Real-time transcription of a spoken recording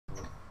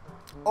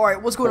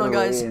Alright, what's going on,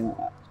 guys?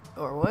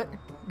 Or what?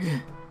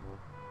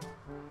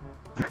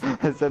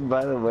 I said,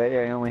 by the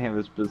way, I only have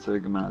a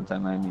specific amount of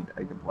time I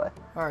can play.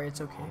 Alright,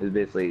 it's okay. It's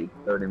basically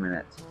 30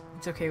 minutes.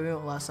 It's okay, we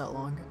won't last that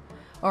long.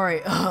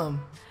 Alright,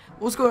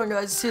 what's going on,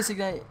 guys? It's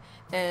Ignite,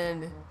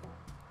 and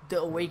the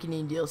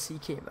Awakening DLC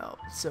came out,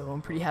 so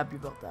I'm pretty happy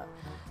about that.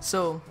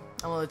 So,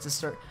 I'm gonna let this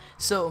start.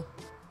 So,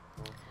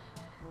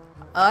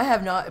 I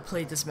have not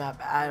played this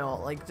map at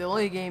all. Like, the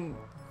only game,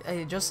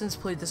 Justin's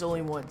played this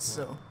only once,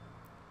 so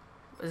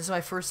this is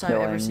my first time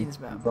ever seeing this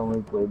map. I've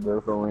only played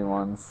this only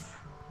once.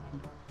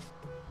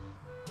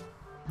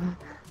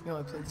 You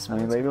only played this I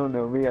mean, once. they don't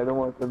know me. I don't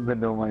want them to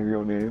know my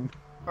real name.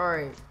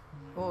 Alright.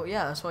 Well,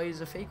 yeah, that's why I use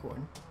a fake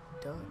one.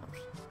 Duh.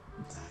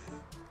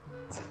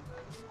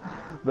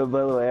 But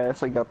by the way, I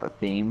actually got the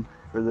theme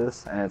for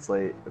this, and it's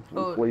like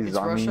it plays it's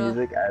zombie Russia?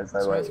 music as I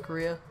like. North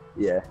Korea?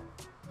 Yeah.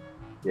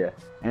 Yeah.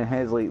 And it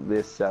has like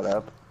this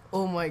setup,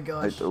 Oh my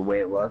gosh. like the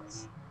way it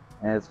looks,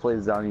 and it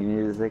plays zombie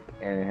music,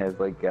 and it has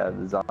like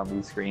the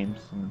zombie screams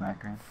in the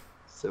background.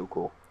 So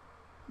cool.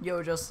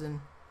 Yo, Justin.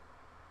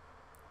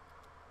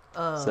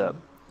 What's up?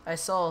 I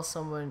saw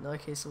someone.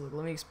 Okay, so look,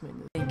 let me explain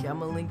this. I'm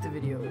gonna link the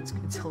video. It's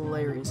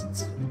hilarious.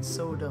 It's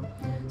so dumb.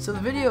 So the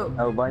video.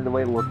 Oh, by the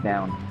way, look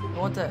down. I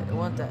want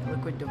that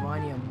liquid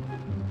divinium.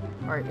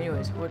 All right.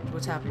 Anyways,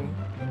 what's happening?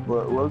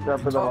 Look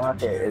up at the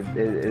rocket.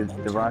 It's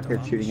the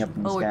rocket shooting up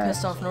in the Oh, sky. we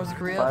pissed off North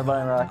Korea. Bye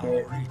bye,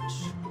 rocket.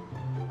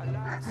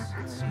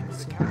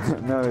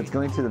 No, it's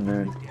going to the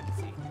moon.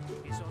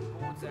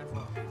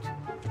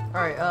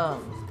 All right.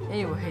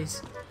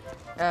 Anyways.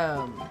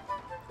 Yep,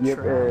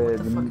 Tram. What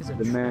the fuck is a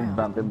the moon's tram?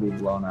 about to be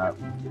blown up.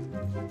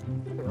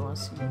 Wait, I wanna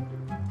see. The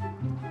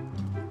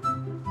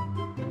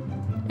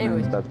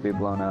Anyways, moon's about to be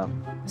blown up.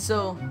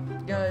 so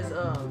guys,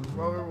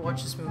 while we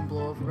watch this moon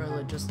blow up, we're gonna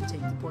let Justin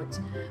take the points.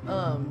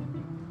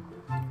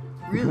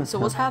 Really, so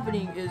what's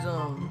happening is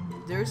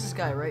there's this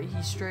guy, right?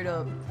 He's straight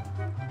up.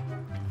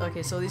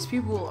 Okay, so these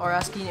people are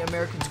asking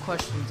Americans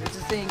questions. It's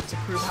a thing to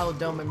prove how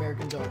dumb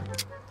Americans are.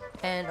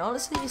 And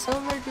honestly, some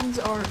Americans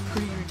are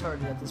pretty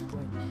retarded at this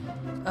point.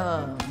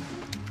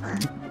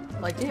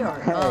 Like they are.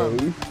 Hey,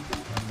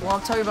 Well,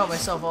 I'm talking about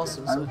myself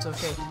also, so it's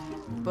okay.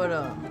 But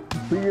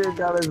figure it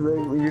out as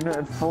you're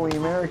not fully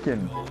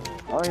American,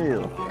 are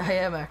you? I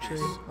am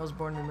actually. I was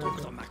born in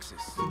America.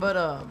 But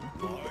Oh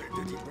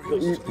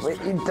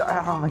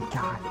my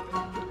god.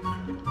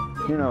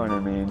 You know what I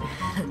mean.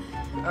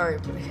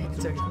 alright,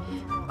 it's okay.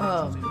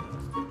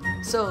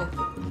 So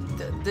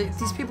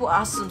these people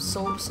asked some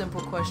so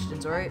simple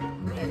questions, alright?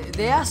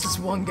 They asked this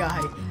one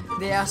guy.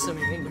 They asked him,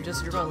 and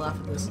just you're gonna laugh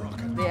at this.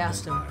 They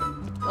asked him,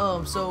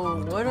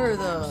 so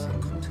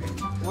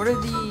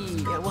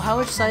well, how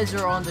much sides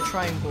are on the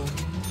triangle?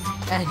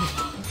 And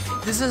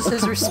this is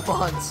his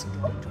response.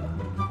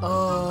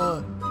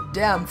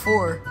 Damn,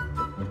 4.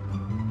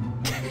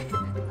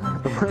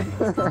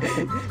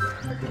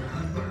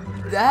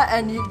 That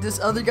and this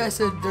other guy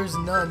said there's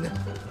none.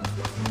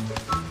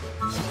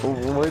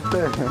 What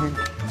the heck?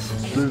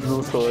 There's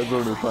no sides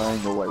on the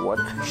triangle. Like what?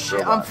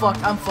 Shit, I'm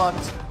fucked. I'm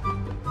fucked.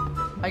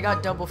 I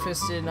got double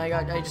fisted and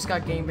I just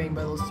got gangbanged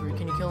by those 3.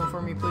 Can you kill him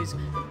for me, please?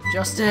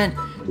 Justin!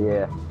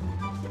 Yeah.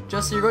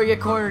 Justin, you're gonna get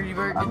cornered. You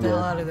better get I'm the hell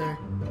good. out of there.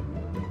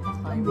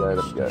 I'm good.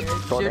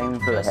 Start aiming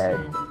for the head.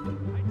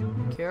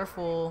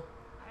 Careful.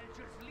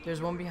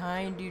 There's one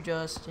behind you,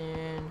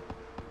 Justin.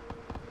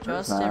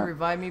 There's Justin, not.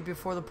 revive me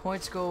before the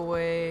points go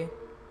away.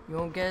 You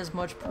won't get as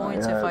much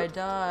points if I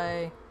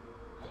die.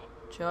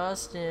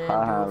 Justin, do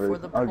it for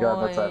the Oh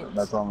points. god,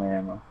 that's all my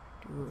ammo.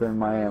 It's in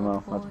my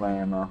ammo. That's my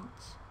ammo.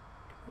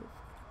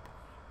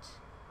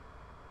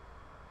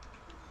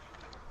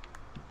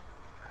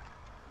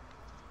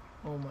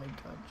 Oh my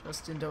god,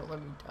 Justin, don't let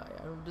me die.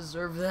 I don't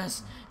deserve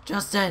this.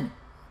 Justin!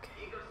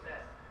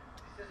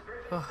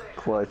 Okay.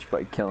 Clutch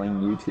by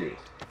killing you two.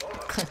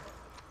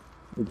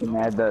 We can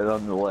add that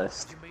on the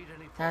list.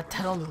 Add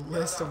that on the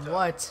list of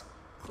what?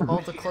 All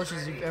the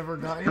clutches you've ever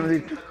How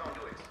gotten?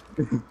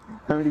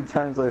 many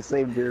times I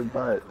saved your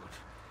butt?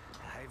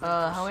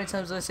 How many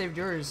times have I saved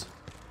yours?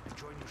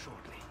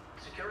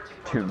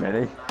 Too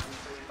many.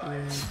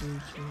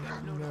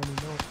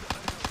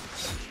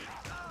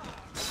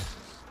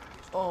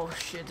 Oh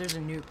shit, there's a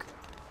nuke.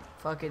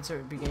 Fuck it,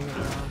 start beginning of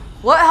the round.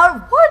 What? How?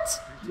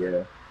 What?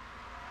 Yeah.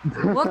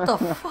 What the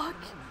fuck?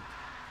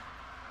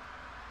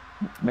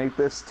 Make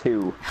this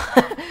 2.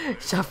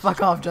 Shut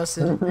fuck off,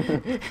 Justin.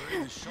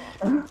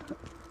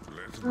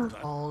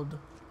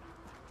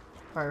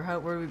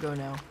 Alright, where do we go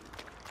now?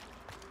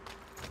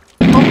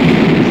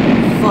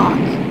 Oh, fuck.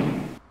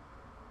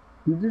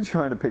 You're just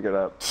trying to pick it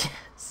up.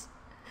 Yes.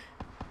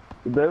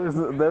 That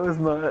was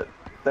not.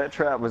 That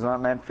trap was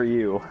not meant for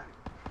you.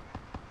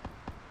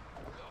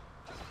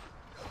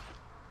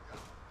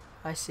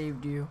 I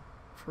saved you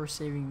for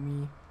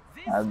saving me.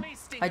 I'm,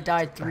 I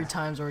died 3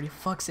 times already.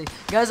 Fuck's sake.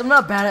 Guys, I'm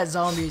not bad at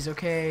zombies,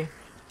 okay?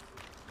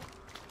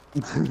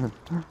 just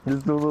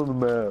don't know the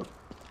map.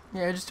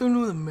 Yeah, I just don't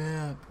know the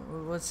map.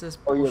 What's this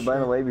Oh bullshit? yeah, by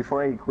the way,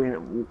 before I clean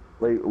it,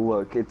 wait,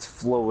 look, it's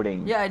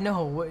floating. Yeah, I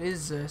know. What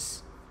is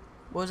this?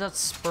 What was that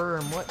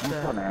sperm? What I'm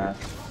the? gonna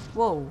ask.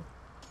 Whoa.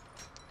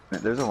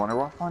 There's a wonder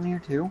waffle on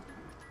here too.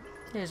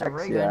 There's a Heck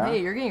ray gun. yeah.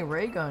 Hey, you're getting a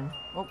ray gun.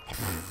 Oh.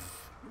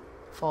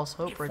 False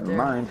hope right Never there.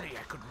 mind.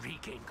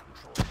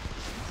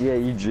 Yeah,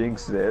 you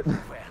jinxed it.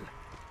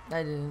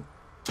 I didn't.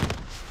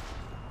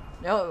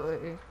 No.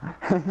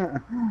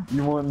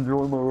 You want to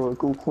join my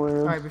local clan?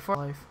 Alright, before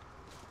life.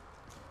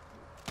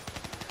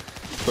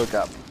 Look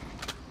up.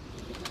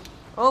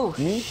 Oh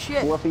Me?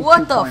 shit! Fluffy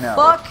What the 2.0.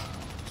 fuck?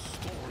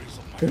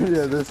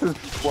 Yeah, this is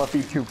Fluffy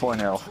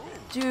 2.0.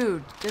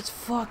 Dude, that's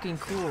fucking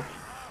cool.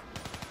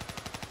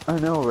 I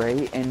know,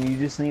 right? And you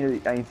just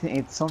need to, I think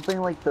it's something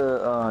like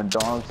the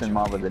dogs in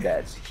Mob of the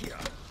Dead.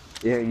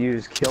 Yeah, you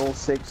just kill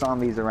 6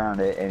 zombies around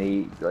it,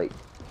 and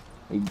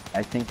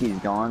I think he's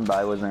gone, but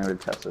I wasn't able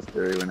to test this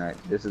theory when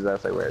this is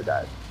actually where it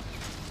died.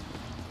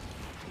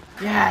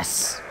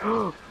 Yes!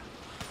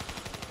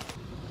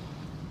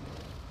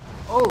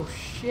 Oh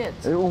shit.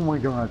 Oh my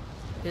god.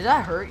 Did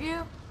that hurt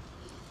you?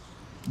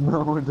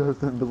 No, it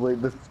doesn't, but like,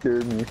 that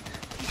scared me.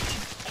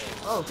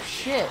 Oh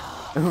shit.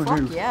 Oh, Fuck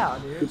dude. yeah,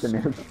 dude. Get the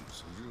name.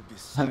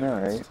 I know,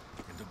 right?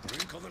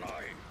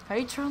 How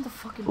do you turn on the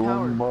fucking Oh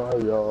power? my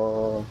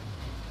god.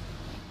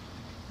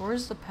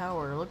 Where's the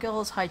power? Look at all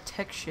this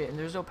high-tech shit and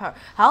there's no power.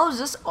 How is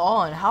this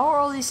on? How are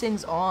all these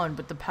things on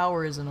but the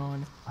power isn't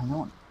on? I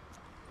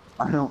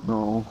don't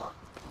know.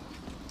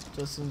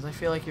 Justin, I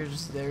feel like you're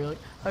just there. You're like,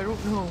 I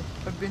don't know.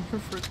 I've been here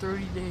for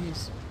 30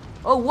 days.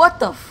 Oh, what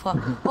the fuck?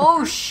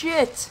 Oh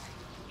shit!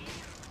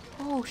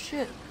 Oh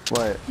shit.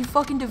 What? You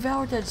fucking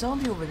devoured that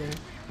zombie over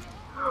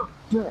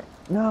there.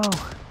 No.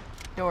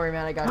 Don't worry,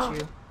 man. I got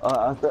you.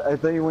 I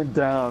thought you went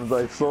down,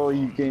 but I saw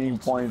you gaining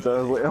points. I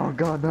was like, oh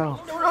god,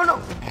 no.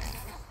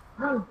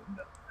 No.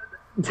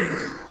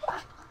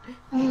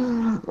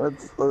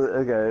 Let's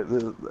okay.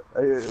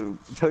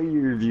 Tell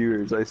your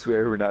viewers, I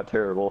swear we're not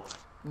terrible.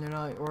 They're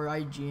not, or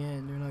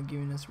IGN. They're not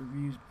giving us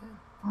reviews,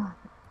 man.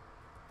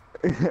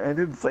 I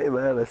didn't say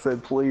that. I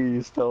said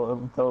please tell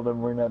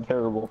them we're not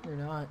terrible. They're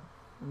not.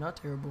 We're not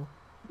terrible.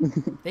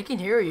 They can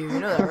hear you. You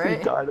know that,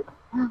 right? God.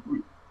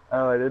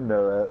 Oh, I didn't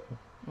know that.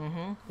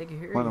 They can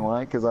hear Wanna you.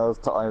 why? Because I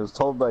was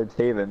told by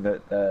Taven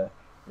that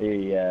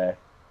they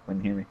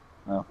wouldn't hear me.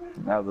 Oh,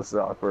 now this is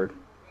awkward.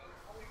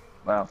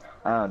 Wow.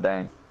 Oh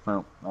dang.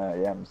 Oh,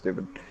 yeah, I'm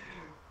stupid.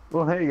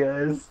 Well, hey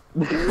guys.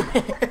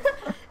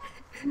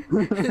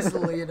 This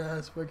late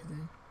ass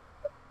fucking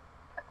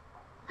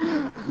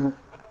thing.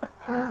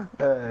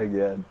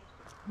 Again.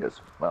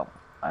 Yes. Well,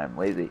 I'm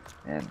lazy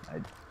and I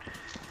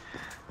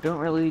don't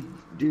really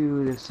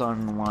do this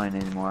online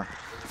anymore.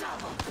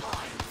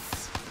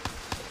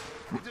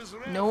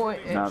 No,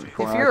 Not if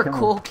before you're I a come.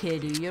 cool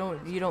kid,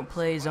 you don't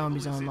play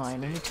zombies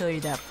online. Let me tell you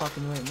that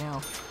fucking right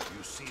now.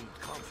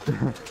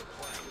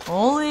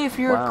 Only if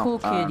you're a Wow, cool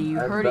kid. You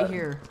heard it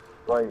here.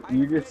 Like,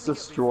 you just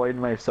destroyed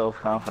my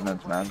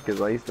self-confidence, man,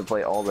 because I used to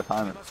play all the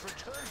time.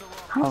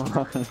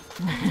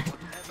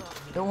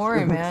 Don't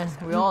worry, man.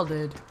 We all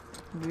did.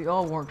 We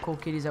all weren't cool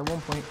kitties at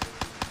one point.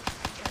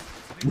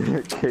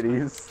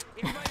 Kitties.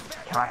 Come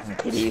on,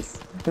 kitties.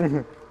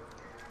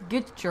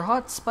 Get your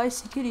hot,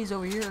 spicy kitties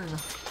over here.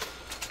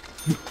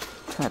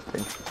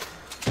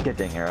 Get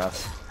dang your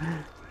ass.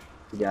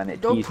 You got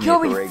it. Don't kill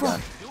me, fuck.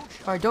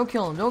 Alright, don't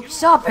kill him. Don't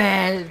stop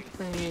it.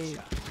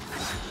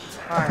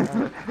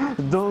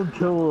 Alright. Don't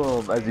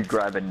kill him as you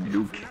grab a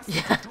nuke.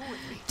 Yeah.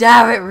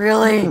 Damn it,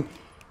 really?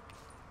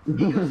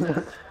 Damn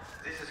it.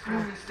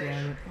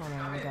 Hold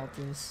on, I got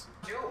this.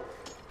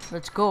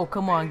 Let's go.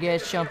 Come on,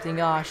 get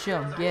something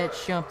awesome. Get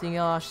something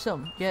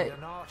awesome. Get.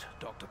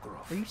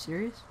 Are you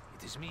serious?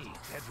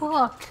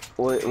 Fuck.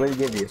 What did he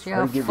give you? Yeah,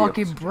 What did he give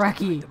fucking you?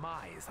 brekkie.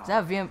 Is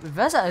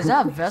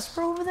that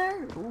Vesper over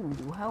there?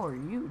 Ooh, how are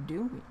you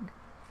doing?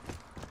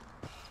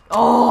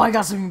 Oh, I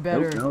got something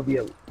better. That would be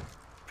a.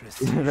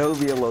 That would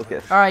be a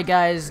locust. All right,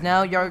 guys.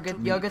 Now y'all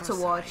get to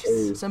watch.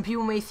 Some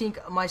people may think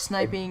my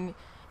sniping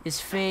is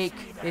fake.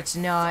 It's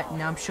not.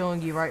 Now I'm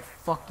showing you right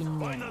fucking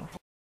now.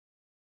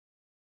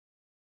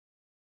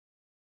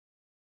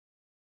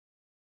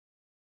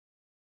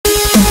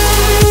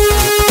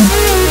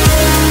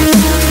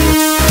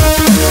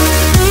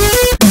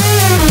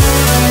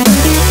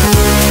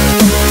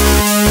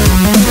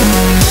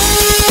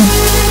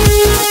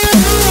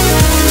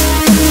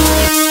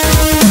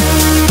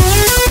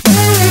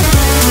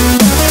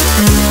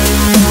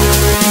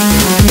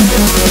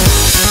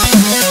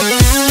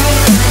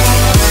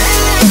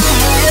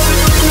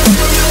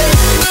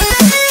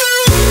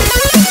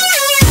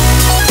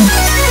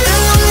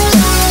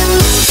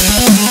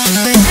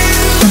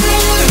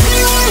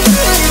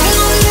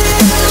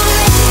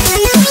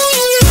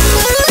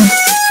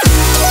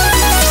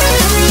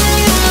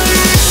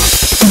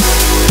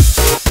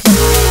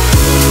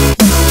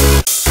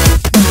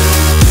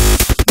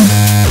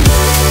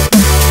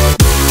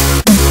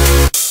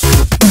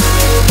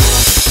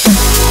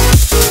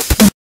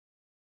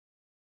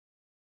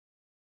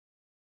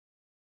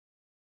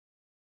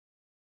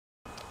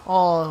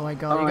 Oh my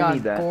god, Oh, you I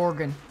need got that.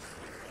 Gorgon.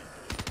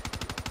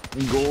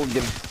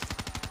 Golden.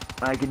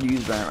 I could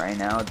use that right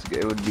now.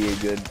 It would be a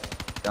good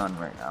gun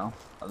right now,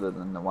 other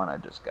than the one I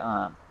just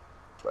got.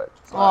 but.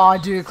 Oh,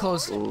 dude,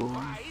 close.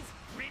 And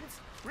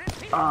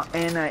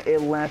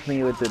it left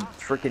me with the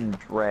freaking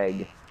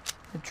drag.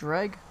 A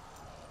drag?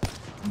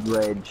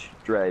 Dredge.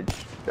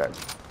 I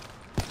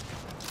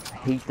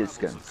hate this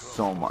gun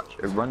so much.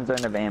 It runs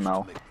out of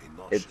ammo.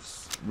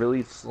 It's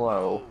really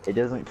slow. It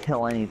doesn't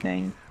kill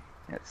anything.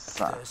 It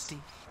sucks.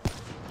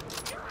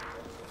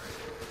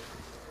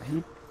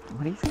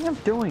 What do you think I'm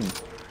doing?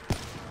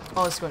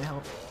 Oh, it's going to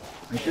help.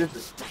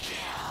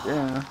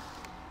 Yeah.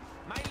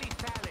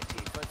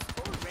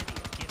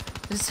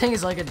 This thing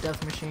is like a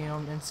death machine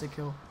on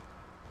insta-kill.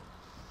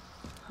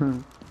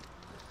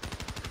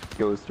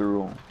 Goes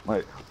through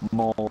like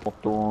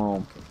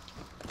multiple.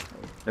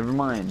 Never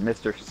mind,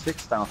 Mr.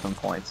 6,000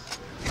 points.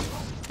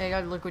 Hey,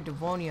 I got liquid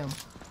devonium.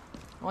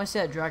 Oh, I see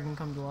that dragon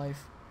come to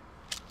life.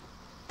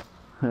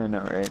 I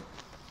know, right?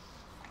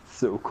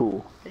 So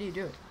cool. How do you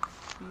do it?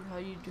 How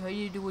do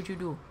you do what you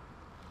do?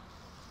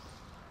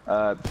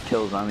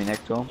 Kill zombie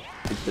next to him.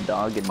 It's the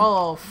dog and.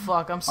 Oh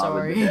fuck! I'm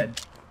sorry.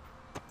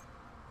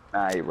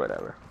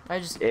 Whatever.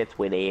 It's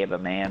whatever,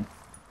 man.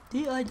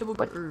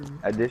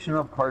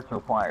 Additional parts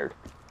required.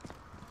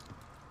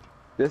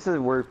 This is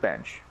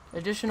workbench.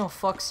 Additional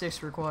fuck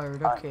 6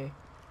 required. Okay.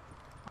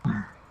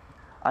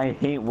 I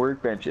hate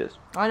workbenches.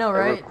 I know,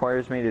 right? It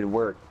requires me to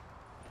work.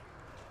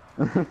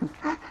 I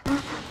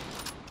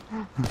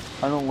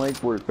don't like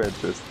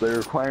workbenches. They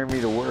require me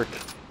to work.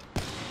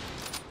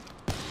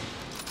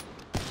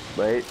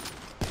 Wait.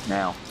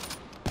 Now.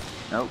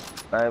 Nope.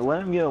 Alright,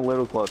 let him get a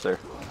little closer.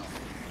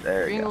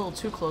 There you go. Being a little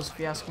too close, if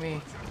you ask me.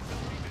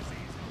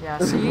 Yeah,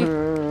 see?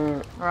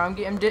 Alright, I'm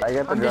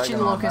ditching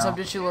the locust. I'm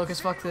ditching the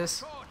locust. Fuck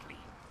this.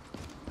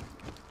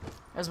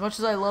 As much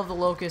as I love the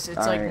locust, it's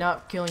like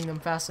not killing them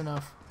fast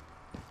enough.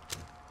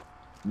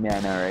 Yeah,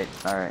 I know, right?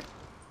 Alright.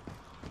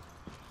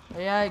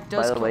 Yeah, it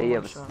does. By the way, you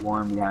have a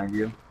swarm behind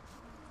you.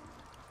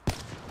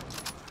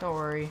 Don't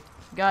worry.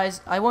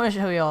 Guys, I want to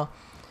show y'all.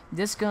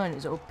 This gun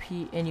is OP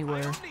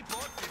anywhere. I only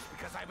bought this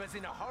because I was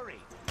in a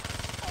hurry.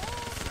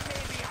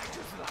 Maybe I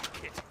just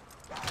like it.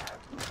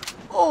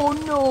 Oh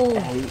no!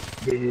 Hey,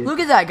 dude. Look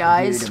at that,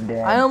 guys. Dude,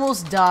 I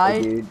almost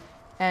died. Hey,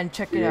 and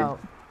check it out.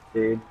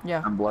 Dude.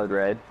 Yeah. I'm blood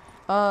red.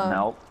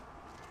 Nope.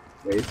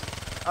 Wait.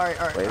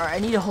 Alright. I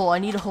need a hole.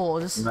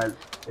 This is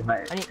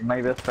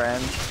my best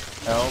friend.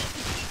 Help.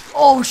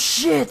 Oh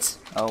shit!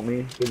 Help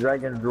me. The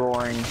dragon's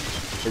roaring.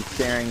 It's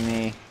scaring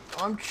me.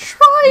 I'm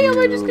trying. I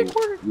might just get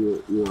cornered. You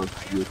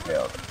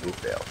failed.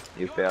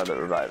 You failed at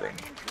reviving.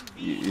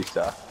 You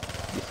suck.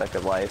 You suck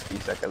at life. You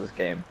suck at this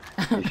game.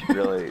 You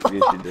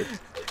should just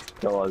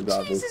kill all the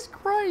zombies. Jesus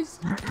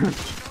Christ.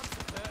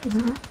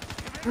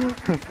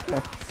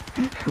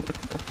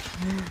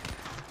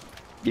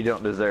 You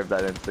don't deserve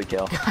that insta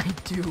kill. I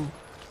do.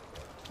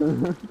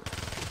 No,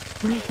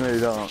 you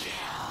don't.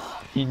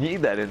 You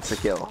need that insta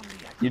kill.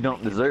 You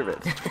don't deserve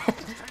it.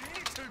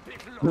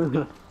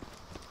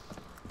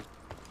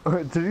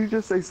 Did you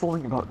just say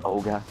something about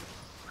Olga?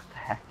 What the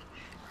heck?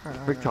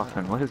 Rick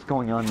Talkman, what is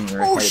going on in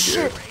your head,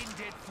 shit. dude?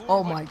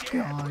 Oh my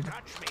god.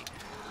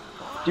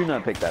 Do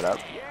not pick that up.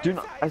 Do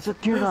not. I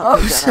said do not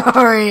pick that up.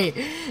 Sorry.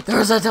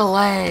 There's a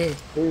delay.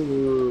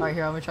 Alright,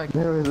 here, I'm gonna try.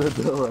 There is a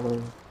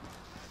delay.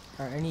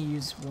 Alright, I need to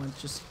use one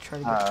just to try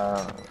to get.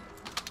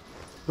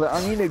 But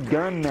I need a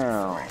gun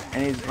now.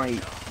 And it's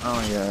like, oh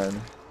my god.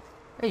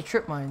 Hey,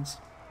 trip mines.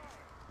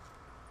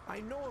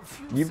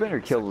 You better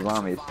kill the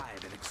zombies.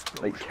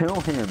 Like, kill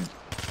him.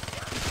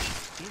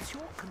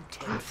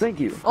 Thank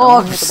you.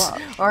 Oh,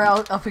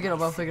 alright, I'll pick it up.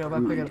 I'll pick it up. Oh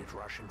my god.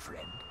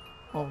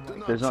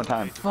 There's no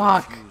time.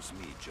 Fuck.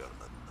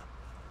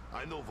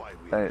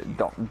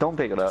 Don't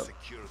pick it up.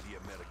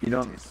 You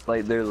don't,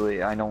 like, literally,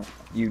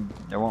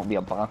 there won't be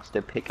a box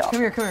to pick up. Come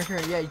here.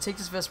 Yeah, you take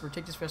this Vesper.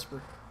 Take this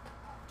Vesper.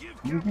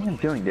 What do you think I'm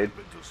doing, dude?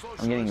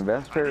 I'm getting a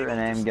Vesper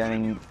and I'm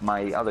getting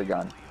my other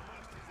gun.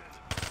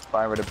 If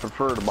I were to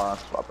prefer the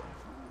box flopper.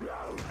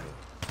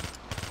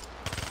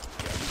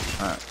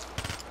 Alright.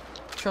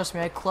 Trust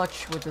me, I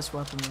clutch with this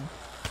weapon, man.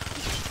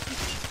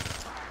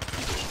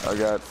 Oh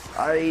god.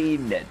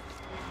 I'm dead.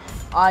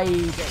 I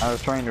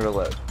was trying to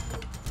reload.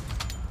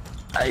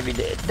 I be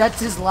dead. That's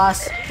his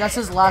last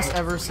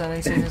ever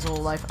sentence in his whole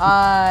life.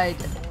 I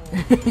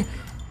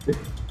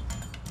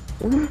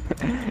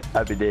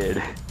be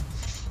dead.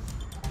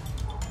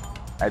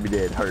 I be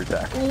dead. Heart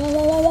attack.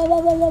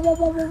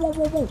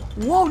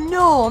 Whoa,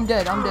 no! I'm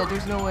dead.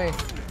 There's no way.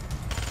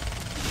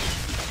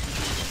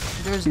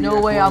 There's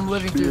no way I'm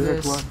living through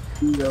this.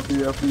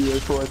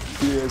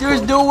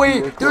 There's no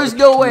way.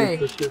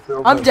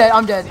 I'm dead.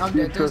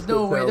 There's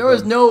no way. There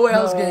was no way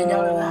I was getting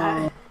out of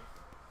that.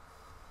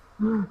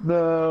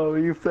 No,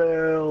 you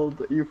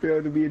failed. You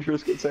failed to be a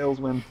Triscuit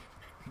salesman.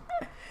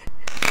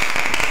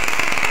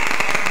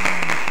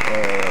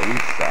 We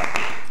suck.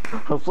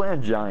 Hopefully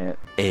I'm giant.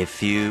 A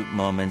few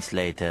moments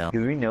later.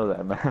 Because we know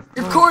that, man.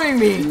 You're recording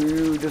me!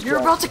 You're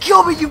about to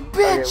kill me, you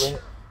bitch!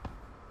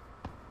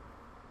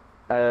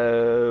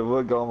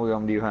 What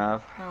gum do you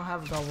have? I don't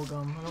have gobble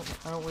gum.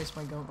 I don't waste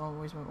my gum.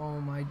 Oh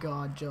my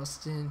god,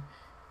 Justin.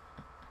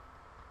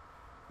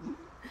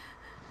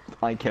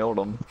 I killed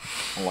them.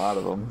 A lot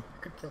of them.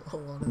 could kill a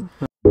lot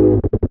of